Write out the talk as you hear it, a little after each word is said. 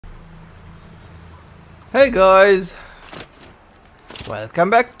Hey guys, welcome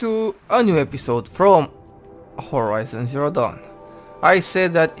back to a new episode from Horizon Zero Dawn. I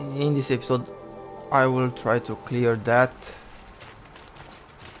said that in this episode I will try to clear that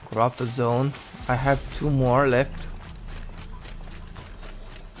corrupted zone. I have 2 more left,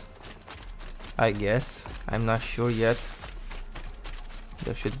 I guess. I'm not sure yet.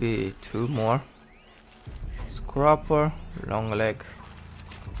 There should be 2 more. Scrapper, long leg.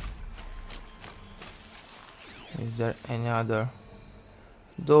 Is there any other?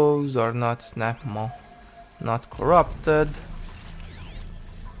 Those are not Snapmo, not corrupted.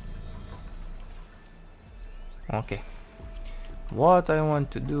 Okay. What I want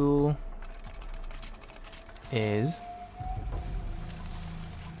to do is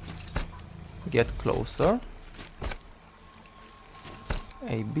get closer.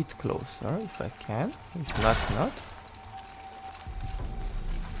 A bit closer if I can. If not.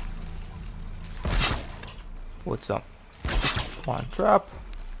 Put some 1 trap,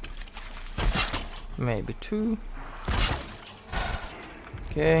 maybe 2.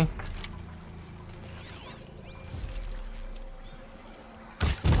 Okay.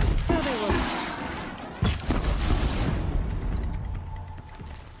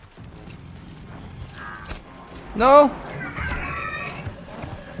 No.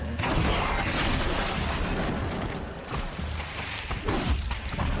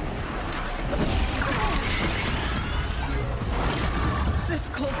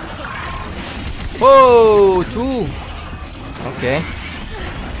 Whoa, 2. Okay.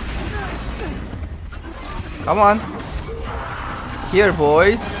 Come on. Here,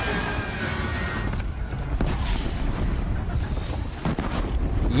 boys.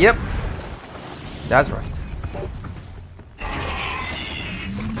 Yep. That's right.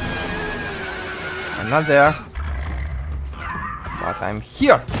 I'm not there. But I'm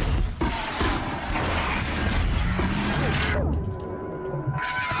here.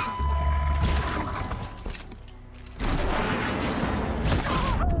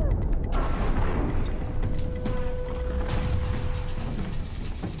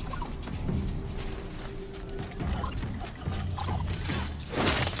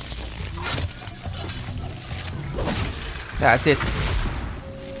 That's it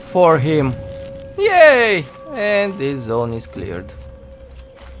for him. Yay! And this zone is cleared.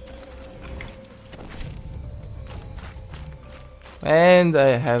 And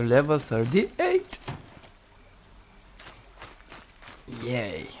I have level 38.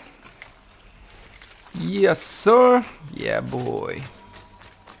 Yay. Yes, sir. Yeah, boy.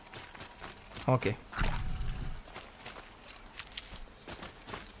 Okay.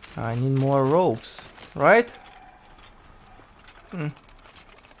 I need more ropes, right?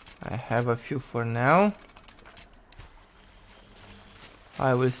 I have a few for now.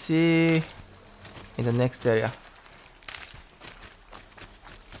 I will see in the next area.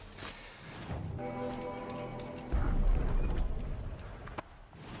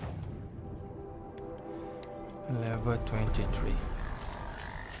 Level 23.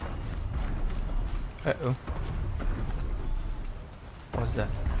 Uh-oh. What's that?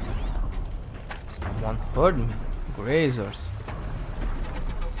 Someone heard me. Grazers.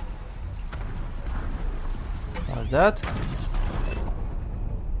 What's that?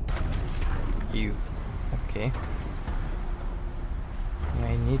 You. Okay.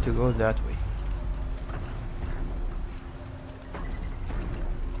 I need to go that way.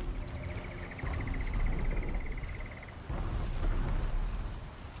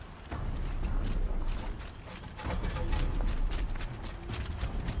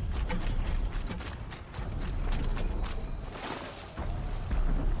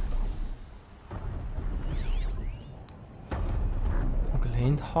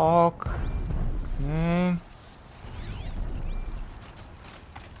 Hawk. Okay.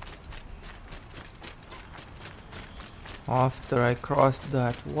 After I cross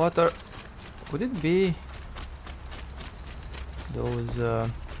that water, could it be those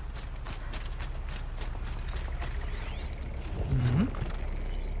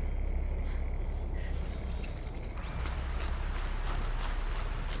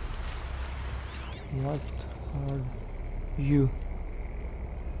what are you?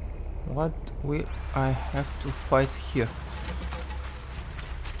 What will I have to fight here?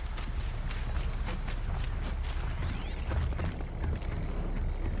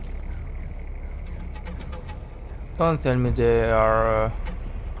 Don't tell me they are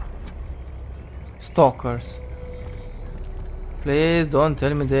stalkers. Please don't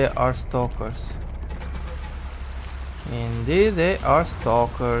tell me they are stalkers. Indeed, they are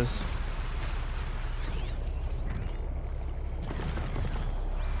stalkers.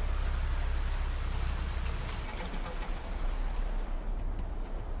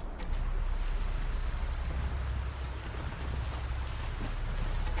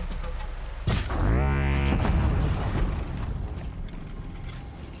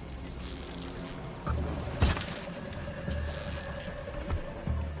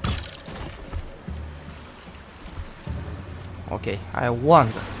 Okay, I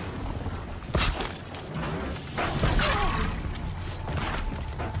wonder.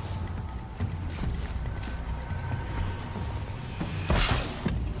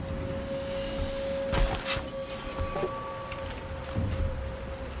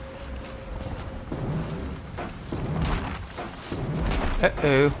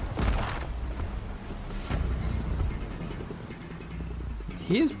 Uh-oh.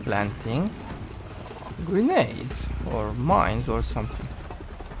 He's planting grenades or mines or something.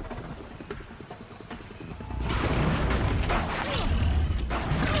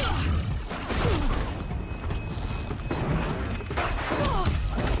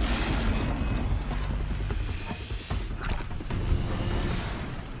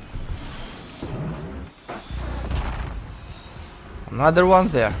 Another one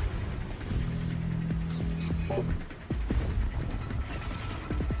there.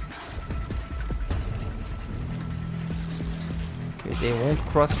 Okay, they won't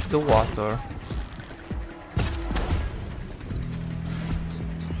cross the water.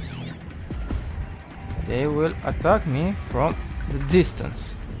 They will attack me from the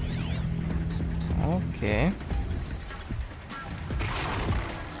distance. Okay.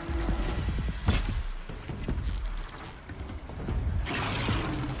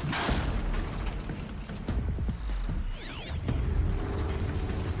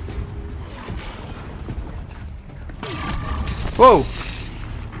 Whoa!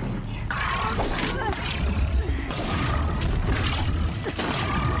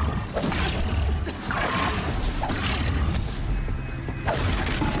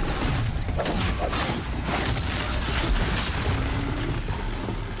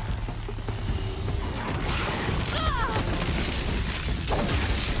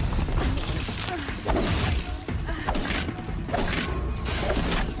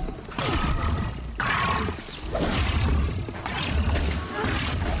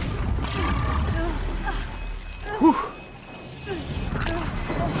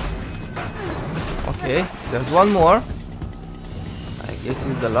 Okay, there's one more. I guess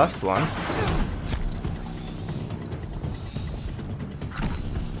it's the last one.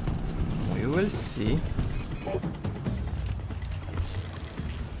 We will see.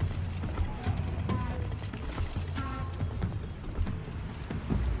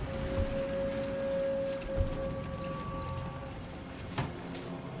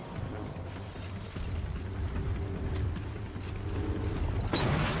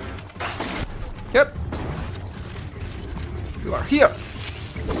 Yep. You are here.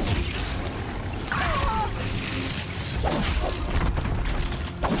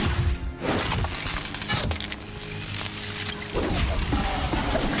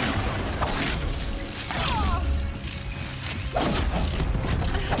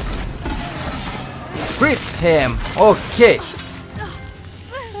 Crit him. Okay.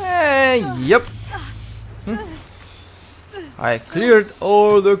 Yep. I cleared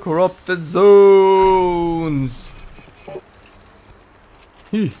all the corrupted zones.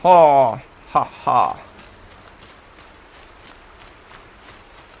 Hee haw, ha ha.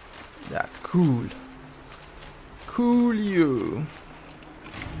 That's cool. Cool you.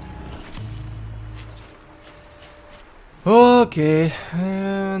 Okay,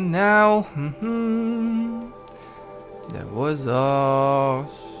 now there was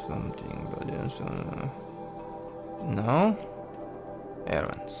something, but no.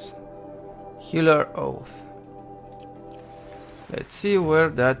 Errands. Healer Oath. Let's see where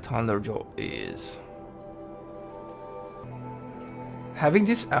that Thunderjaw is. Having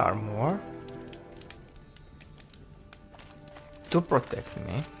this armor to protect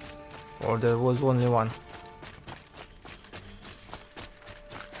me, or there was only one.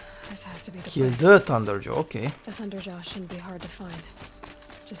 This has to be the Kill place. the Thunderjaw, okay. The Thunderjaw shouldn't be hard to find.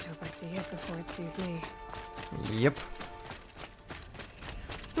 Just hope I see it before it sees me. Yep.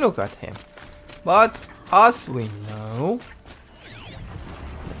 Look at him. But as we know,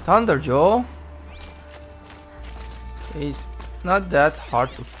 Thunderjaw is not that hard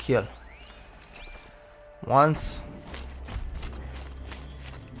to kill. Once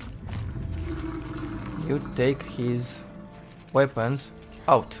you take his weapons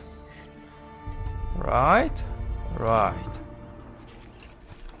out. Right? Right.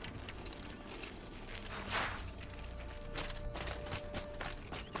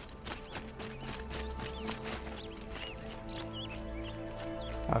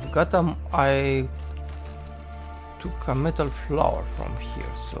 I took a metal flower from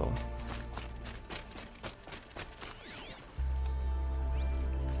here, so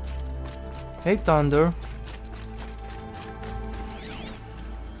hey Thunder.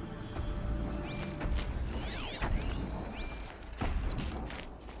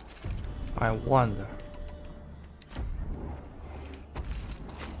 I wonder.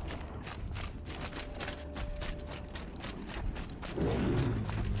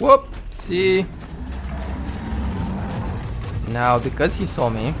 Whoopsie. Now, because he saw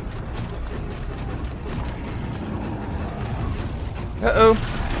me. Uh-oh.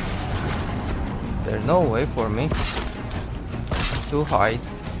 There's no way for me to hide.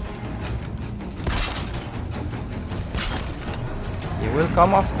 He will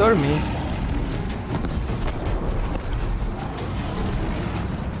come after me.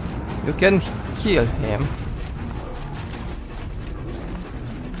 You can kill him.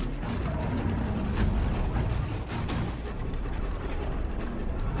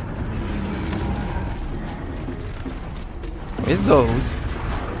 With those.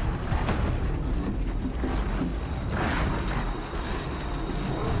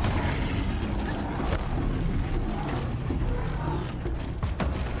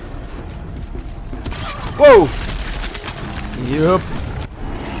 Whoa! Yup.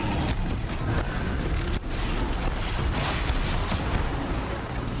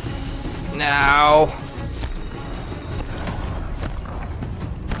 Now.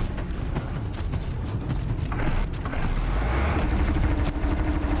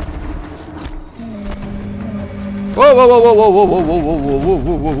 Whoa, whoa, whoa, whoa, whoa, whoa, whoa, whoa, whoa, whoa,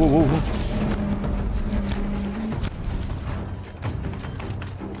 whoa, whoa, whoa, whoa.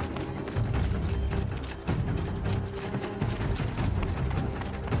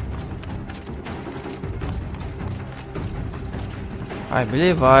 I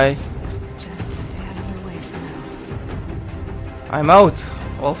believe I... Just stay out of their way for now. I'm out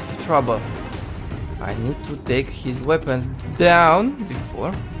of trouble. I need to take his weapons down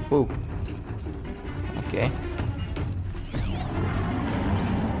before... Oh. Okay.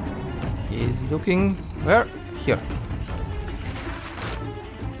 He's looking... Where? Here.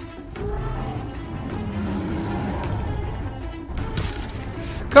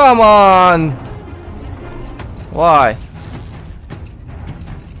 Come on! Why?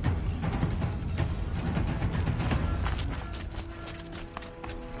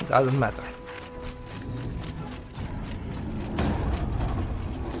 Doesn't matter.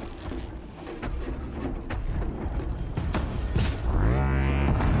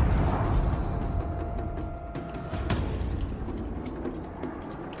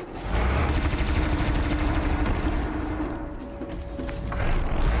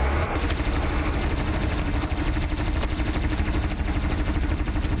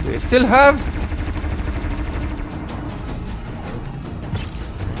 Do you still have?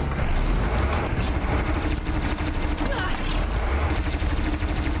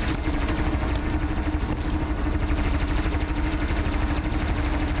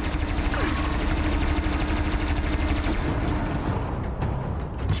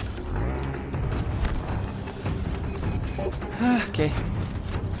 Okay.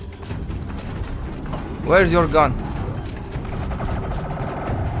 Where's your gun?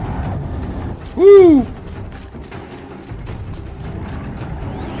 Woo!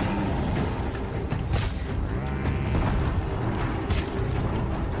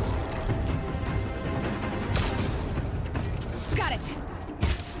 Got it.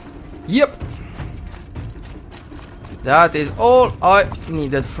 Yep. That is all I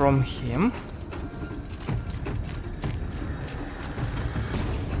needed from him.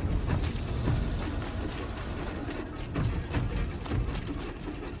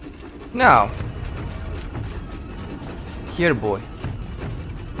 Now, here, boy.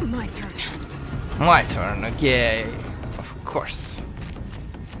 My turn. My turn, okay. Of course.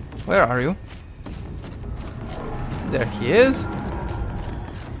 Where are you? There he is.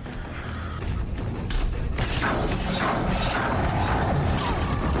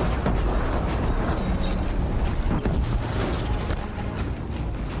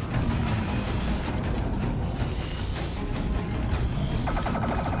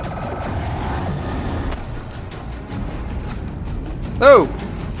 Oh!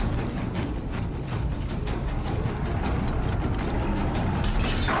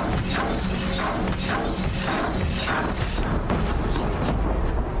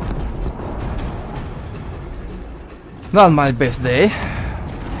 Not my best day.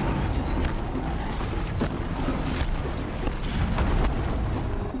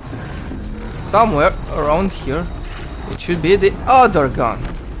 Somewhere around here, it should be the other gun.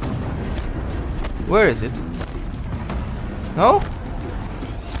 Where is it? No?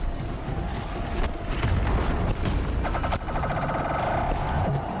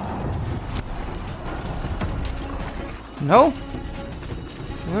 No?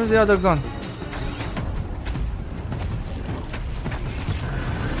 Where's the other gun?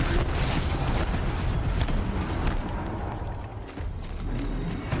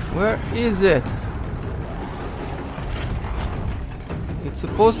 Where is it? It's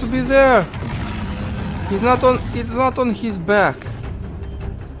supposed to be there. It's not on his back.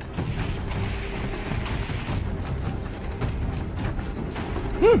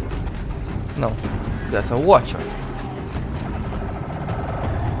 No, that's a watcher.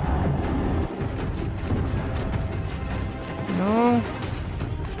 No.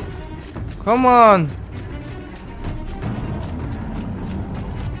 Come on.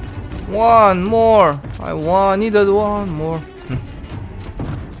 One more. Needed one more.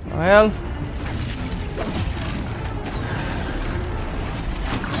 Well.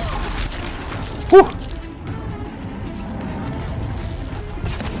 Whew.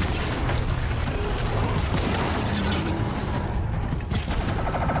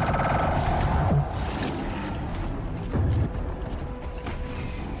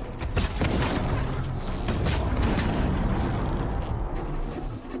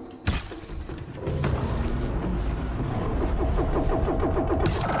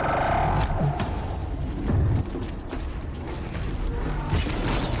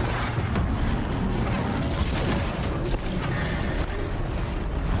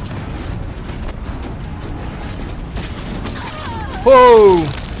 Whoa!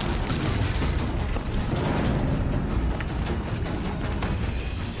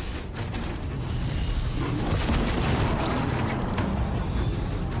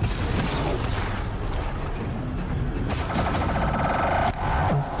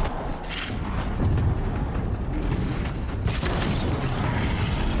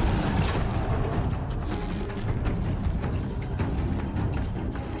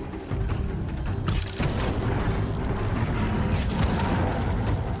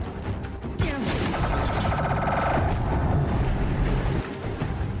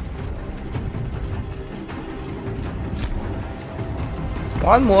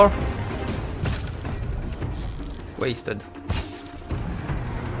 One more. Wasted.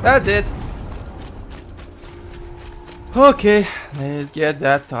 That's it. Okay, let's get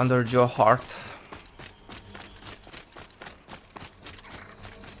that Thunderjaw heart.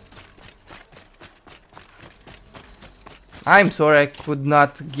 I'm sorry I could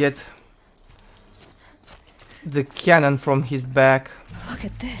not get the cannon from his back. Look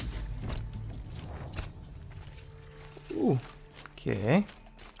at this. Ooh, okay.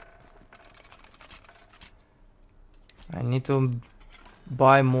 I need to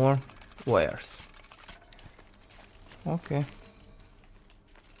buy more wares. Okay.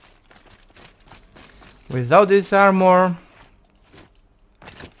 Without this armor,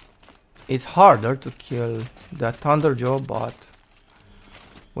 it's harder to kill that Thunderjaw, but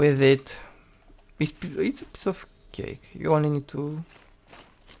with it, it's a piece of cake. You only need to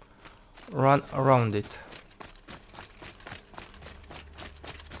run around it.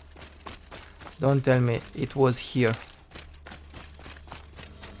 Don't tell me it was here.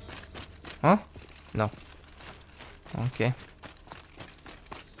 Huh? No. Okay.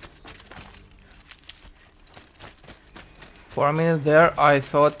 For a minute there, I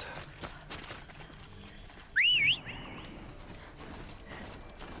thought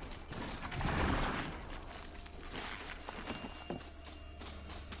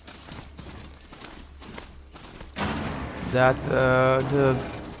that the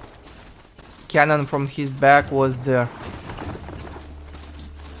cannon from his back was there.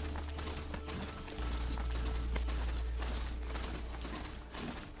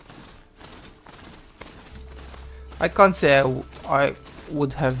 I can't say I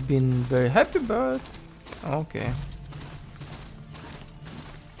would have been very happy, but okay.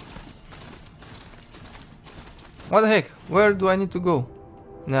 What the heck? Where do I need to go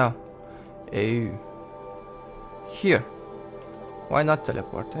now? Hey, here. Why not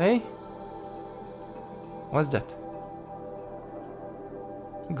teleport, eh? What's that?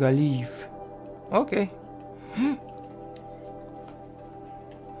 Galiv. Okay.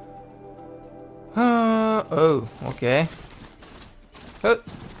 Oh, okay.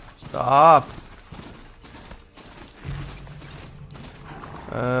 Stop.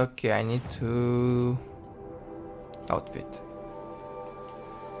 Okay, I need to outfit.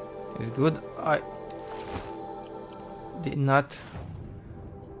 It's good. I did not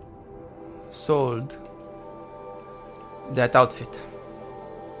sold that outfit.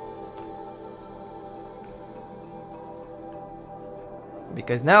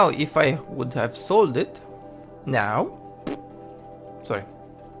 Because now if I would have sold it now, sorry.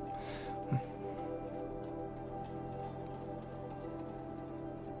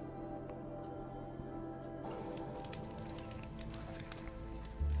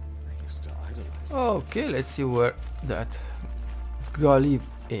 Okay, let's see where that Ghalib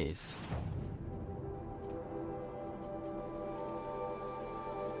is.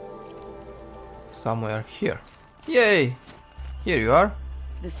 Somewhere here. Yay! Here you are.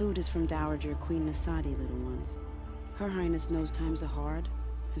 The food is from Dowager Queen Nasadi, little ones. Her Highness knows times are hard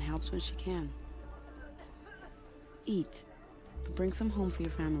and helps when she can. Eat, but bring some home for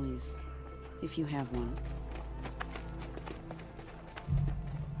your families, if you have one.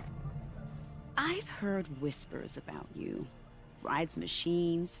 I've heard whispers about you. Rides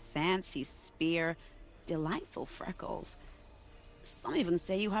machines, fancy spear, delightful freckles. Some even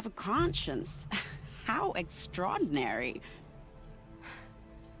say you have a conscience. How extraordinary.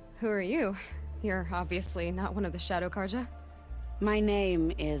 Who are you? You're obviously not one of the Shadow Karja. My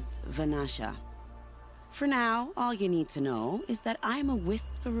name is Vanasha. For now, all you need to know is that I'm a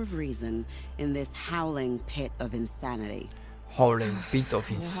whisper of reason in this howling pit of insanity. Howling pit of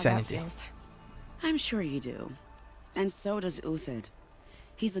I know how that insanity. feels. I'm sure you do. And so does Uthid.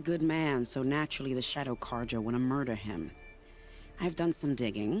 He's a good man, so naturally the Shadow Karja want to murder him. I've done some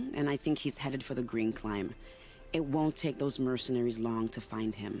digging, and I think he's headed for the Green Climb. It won't take those mercenaries long to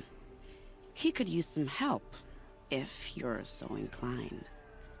find him. He could use some help, if you're so inclined.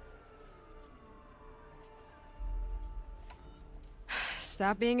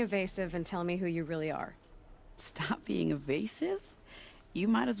 Stop being evasive and tell me who you really are. Stop being evasive? You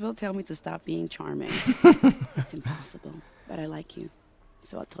might as well tell me to stop being charming. It's impossible, but I like you,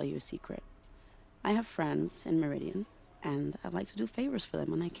 so I'll tell you a secret. I have friends in Meridian, and I like to do favors for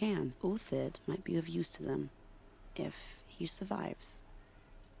them when I can. Uthid might be of use to them, if he survives.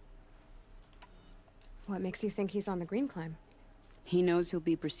 What makes you think he's on the Green Climb? He knows he'll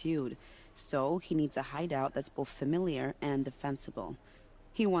be pursued, so he needs a hideout that's both familiar and defensible.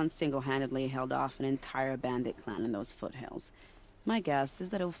 He once single-handedly held off an entire bandit clan in those foothills. My guess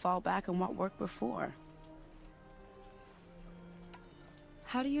is that he'll fall back on what worked before.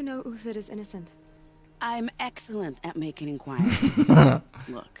 How do you know Uthid is innocent? I'm excellent at making inquiries.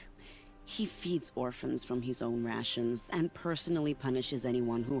 Look, he feeds orphans from his own rations and personally punishes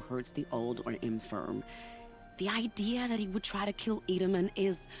anyone who hurts the old or infirm. The idea that he would try to kill Edaman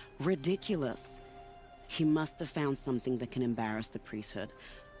is ridiculous. He must have found something that can embarrass the priesthood.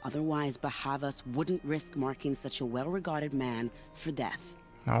 Otherwise, Bahavas wouldn't risk marking such a well-regarded man for death.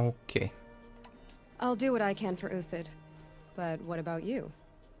 Okay. I'll do what I can for Uthid. But what about you?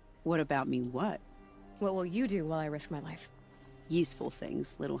 What about me what? What will you do while I risk my life? Useful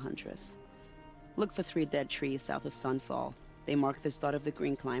things, little huntress. Look for 3 dead trees south of Sunfall. They mark the start of the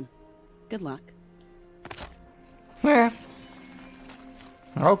Green Climb. Good luck. Yeah.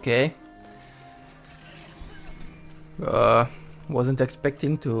 Okay. Wasn't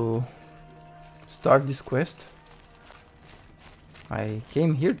expecting to start this quest. I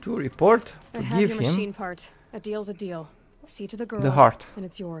came here to report, to I have give your him machine part. A deal's a deal. See to the girl. the heart. And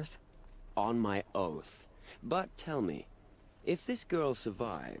it's yours. On my oath. But tell me, if this girl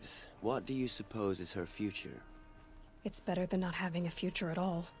survives, what do you suppose is her future? It's better than not having a future at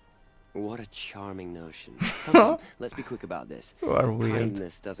all. What a charming notion. Come on, let's be quick about this. You are weird.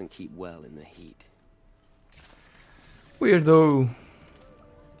 Kindness doesn't keep well in the heat. Weirdo.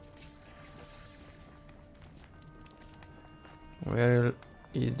 Where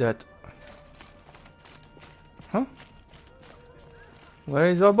is that? Huh? Where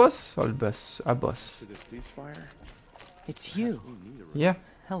is Abbas? Abbas. To the police fire? It's you. Yeah.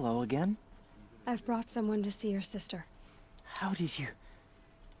 Hello again. I've brought someone to see your sister. How did you...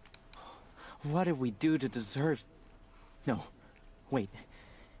 What did we do to deserve... No. Wait.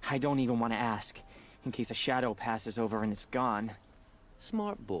 I don't even want to ask. In case a shadow passes over and it's gone.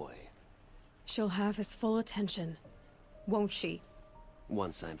 Smart boy. She'll have his full attention. Won't she?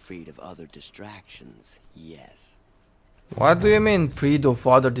 Once I'm freed of other distractions, yes. What do you mean, freed of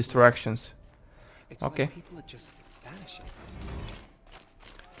other distractions? It's Okay. like people are just vanishing.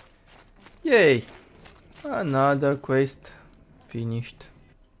 Yay! Another quest finished.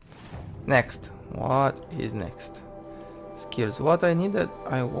 Next. What is next? Skills. What I needed,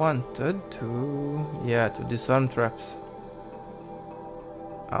 I wanted to... Yeah, to disarm traps.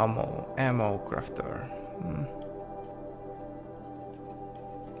 Ammo crafter.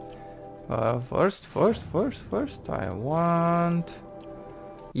 First, I want...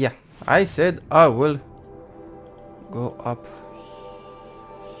 Yeah, I said I will go up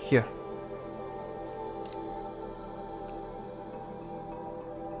here.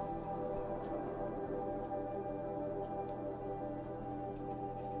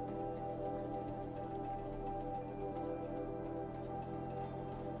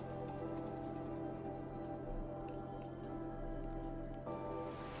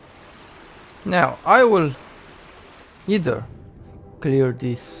 Now, I will either clear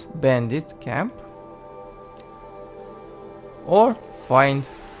this bandit camp or find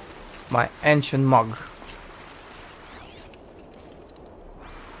my ancient mug.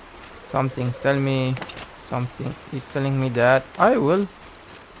 Something is telling me that I will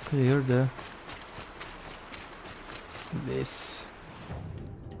clear this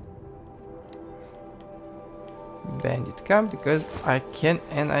bandit camp because I can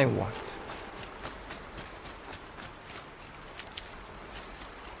and I want.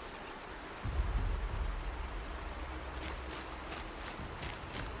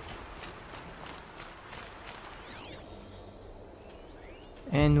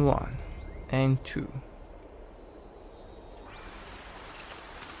 And 1 and 2.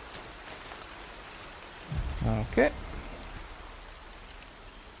 Okay.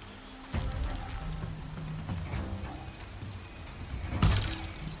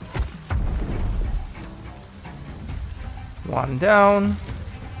 One down.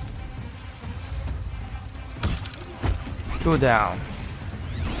 2 down.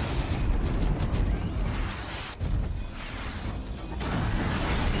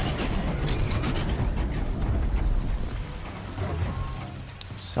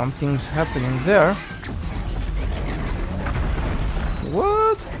 Something's happening there.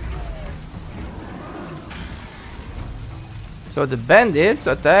 What? So the bandits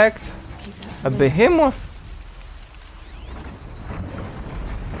attacked a behemoth?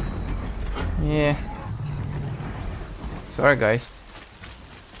 Yeah. Sorry guys.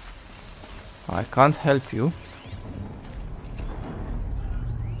 I can't help you.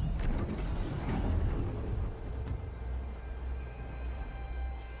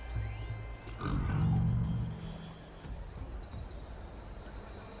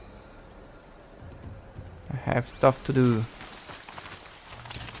 I have stuff to do.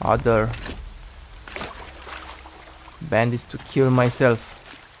 Other bandits to kill myself.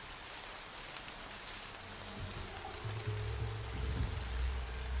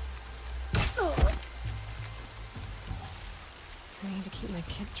 I need to keep my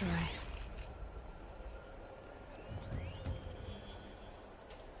kit dry.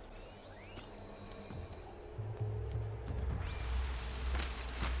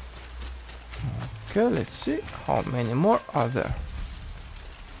 Okay, let's see how many more are there.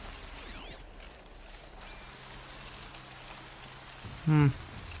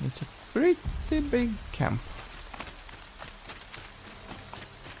 It's a pretty big camp.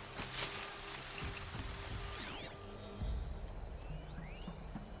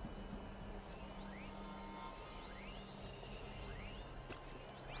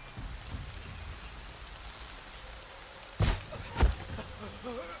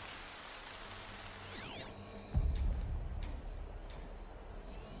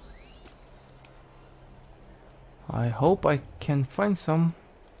 I hope I can find some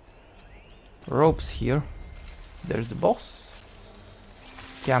ropes here. There's the boss.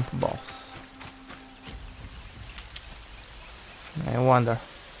 Camp boss. I wonder.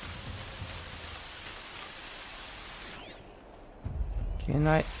 Can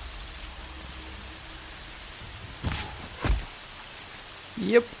I?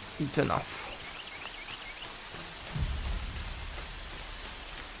 Yep, it's enough.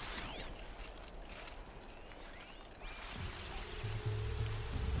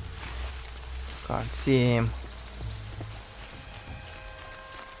 Can't see him.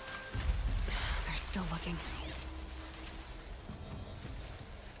 They're still looking.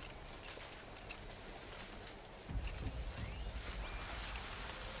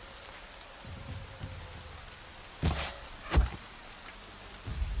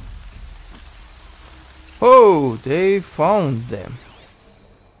 Oh, they found them.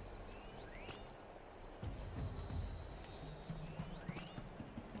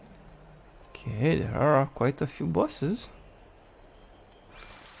 Okay, there are quite a few bosses.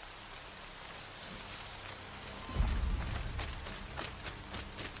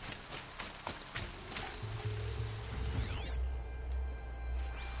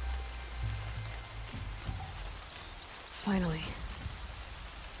 Finally.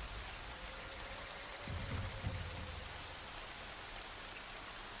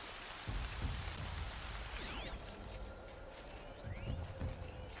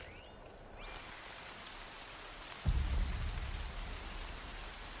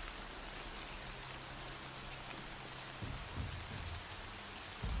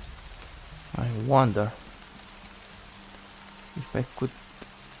 I wonder if I could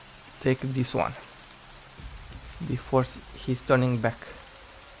take this one before he's turning back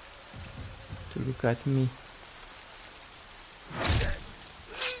to look at me.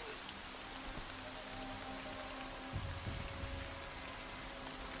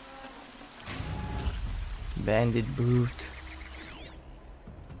 Bandit brute.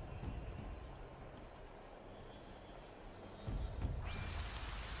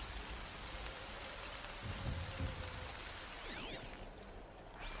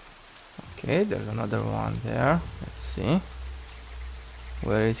 Okay, there's another one there. Let's see.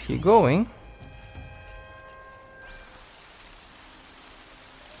 Where is he going?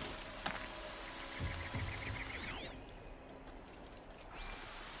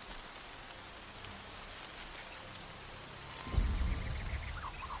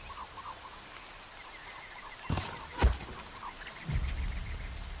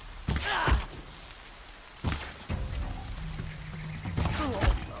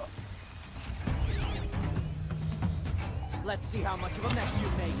 Let's see how much of a mess you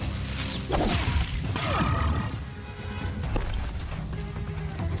make.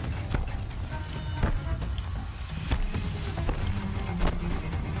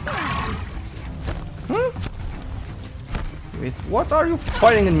 Wait, what are you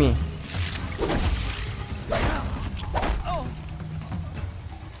firing at me?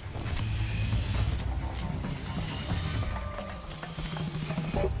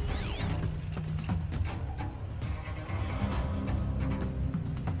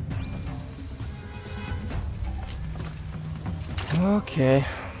 Okay.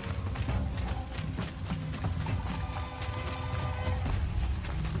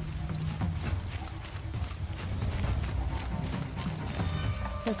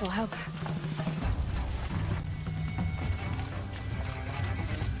 This'll help.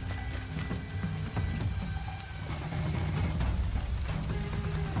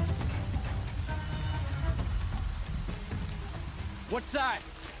 What's that?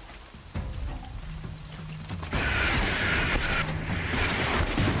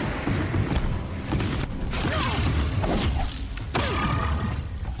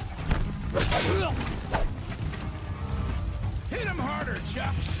 Hit him harder,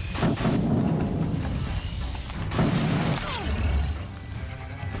 Chuck.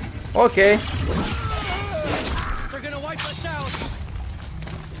 Okay. They're gonna wipe us out.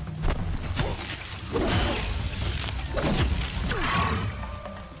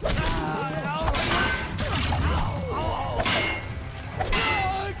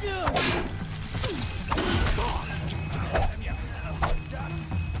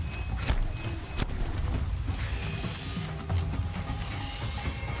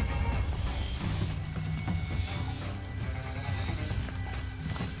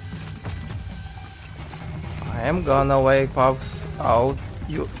 I am gonna wipe us out.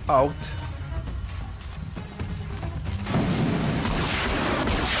 You out.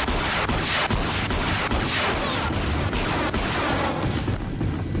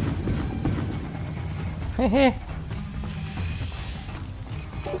 Hehe.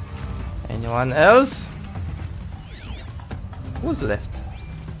 Anyone else? Who's left?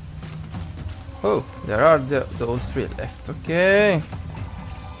 Oh, there are those three left. Okay.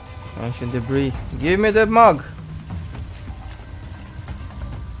 Ancient debris. Give me the mug.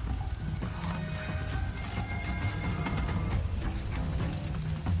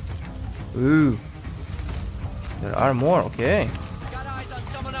 Ooh. There are more, okay. Got eyes on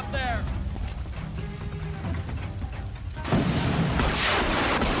someone up there.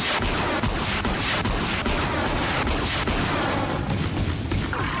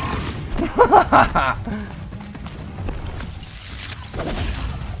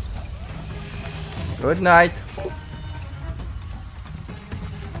 Good night.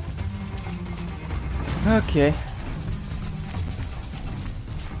 Okay.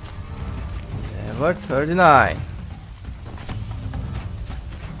 Level 39.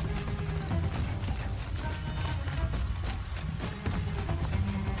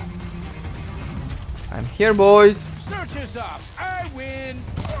 I'm here, boys. Search us up. I win.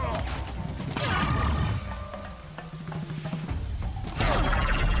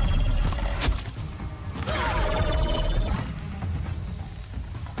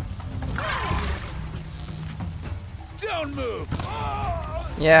 Don't move.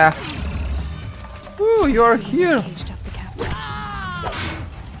 Yeah. Ooh, you're here. Caged up the cap.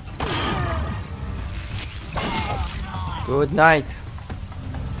 Good night.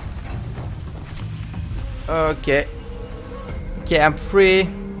 Okay. Camp free.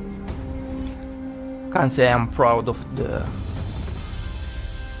 Can't say I'm proud of the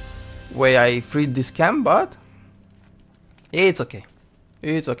way I freed this camp, but it's okay.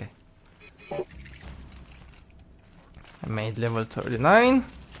 It's okay. I made level 39.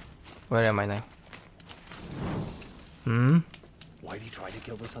 Where am I now? Why do you try to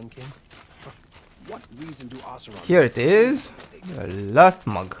kill the Sun King? What reason do Oseram? Here it is. The last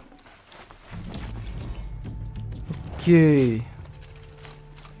mug. Okay.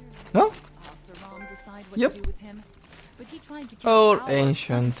 No? Yep. All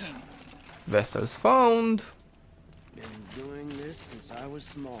ancient vessels found. Been doing this since I was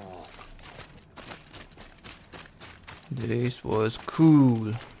small. This was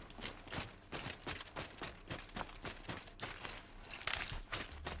cool.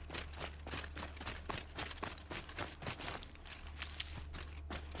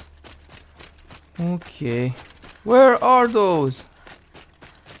 Okay, where are those?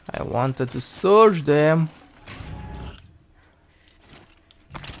 I wanted to search them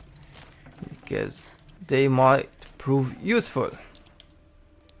because they might prove useful.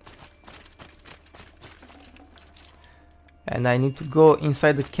 And I need to go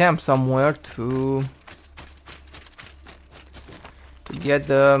inside the camp somewhere to get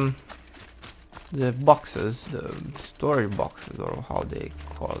the boxes, the storage boxes, or how they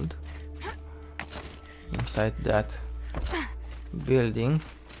called, inside that building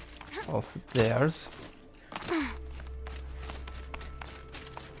of theirs.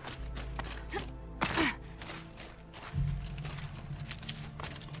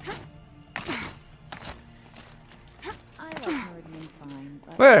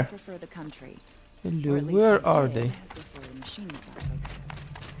 Where? Prefer the country. Hello, where are they?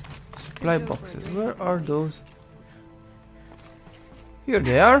 Supply boxes, where are those? Here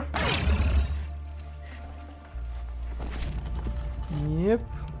they are. Yep.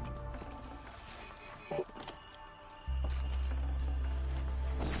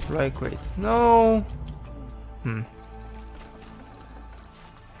 Supply crate, no.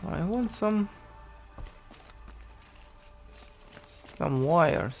 I want some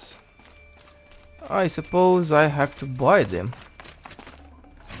wires. I suppose I have to buy them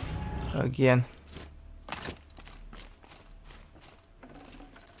again.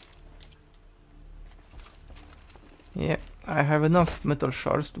 Yeah, I have enough metal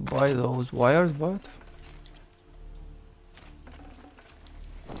shards to buy those wires, but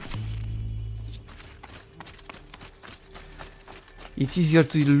it's easier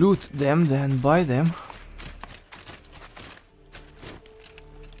to loot them than buy them.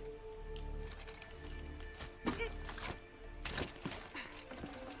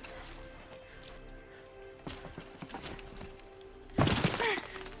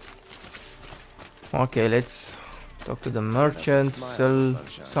 Okay, let's talk to the merchant, sell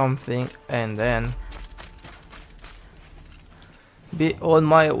something, and then be on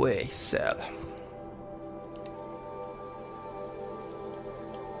my way. Sell.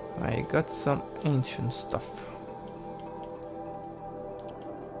 I got some ancient stuff.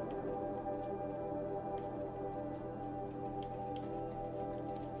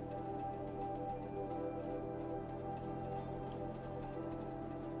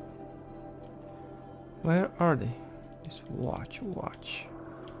 Where are they? This watch.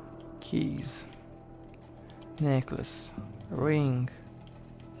 Keys. Necklace. Ring.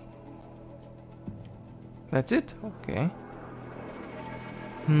 That's it? Okay.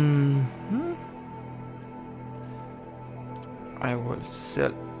 I will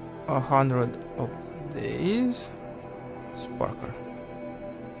sell 100 of these. Sparker.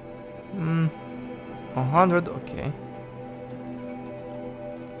 100, okay.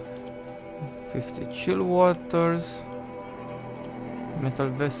 50 chill waters. Metal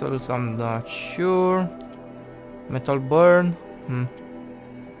vessels, I'm not sure. Metal burn?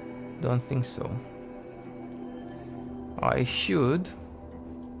 Don't think so. I should.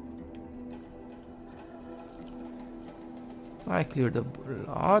 I cleared a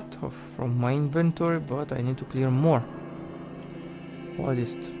lot from my inventory, but I need to clear more. What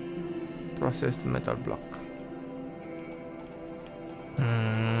is it? Processed metal block.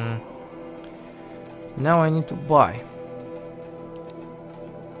 Now I need to buy.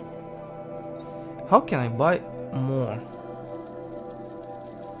 How can I buy more?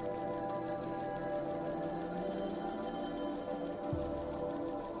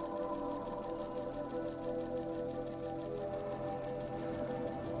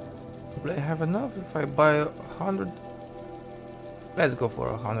 Will I have enough if I buy 100? Let's go for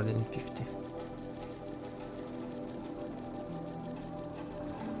 150.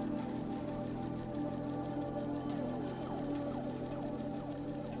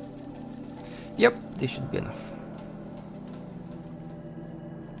 Yep, this should be enough.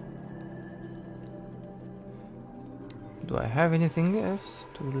 Do I have anything else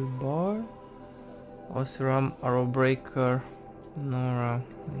to buy? Osram, Arrow Breaker, Nora.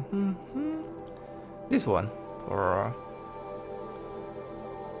 This one for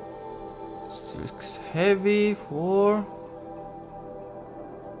Silk's Heavy for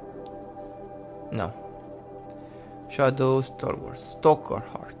no. Shadow Stalwart. Stalker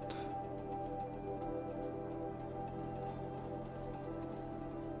Heart.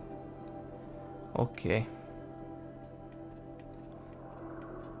 Okay.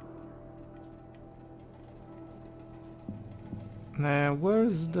 Now,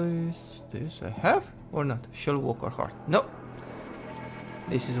 where's this? This I have or not? Shellwalker Heart. No.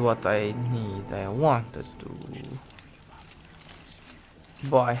 This is what I need. I wanted to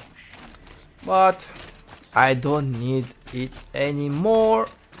buy, but I don't need it anymore.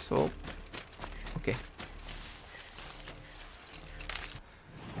 So, okay.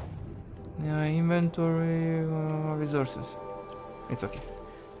 Yeah, inventory resources. It's okay.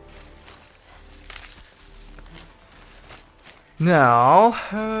 Now,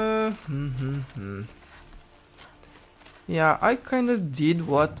 yeah, I kind of did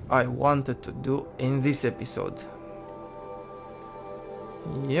what I wanted to do in this episode.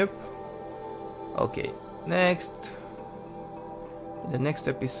 Yep. Okay, next. In the next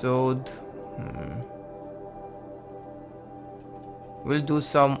episode, we'll do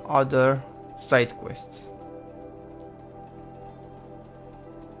some other side quests.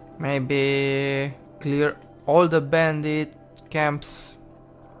 Maybe clear all the bandit camps,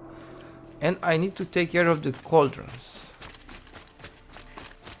 and I need to take care of the cauldrons.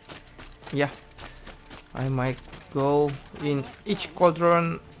 Yeah, I might go in each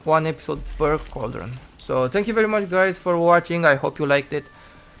cauldron, one episode per cauldron. So thank you very much guys for watching. I hope you liked it.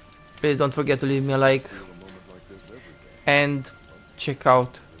 Please don't forget to leave me a like and check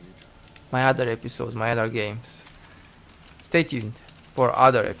out my other episodes, my other games. Stay tuned for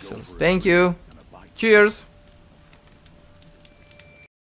other episodes. Thank you. Cheers.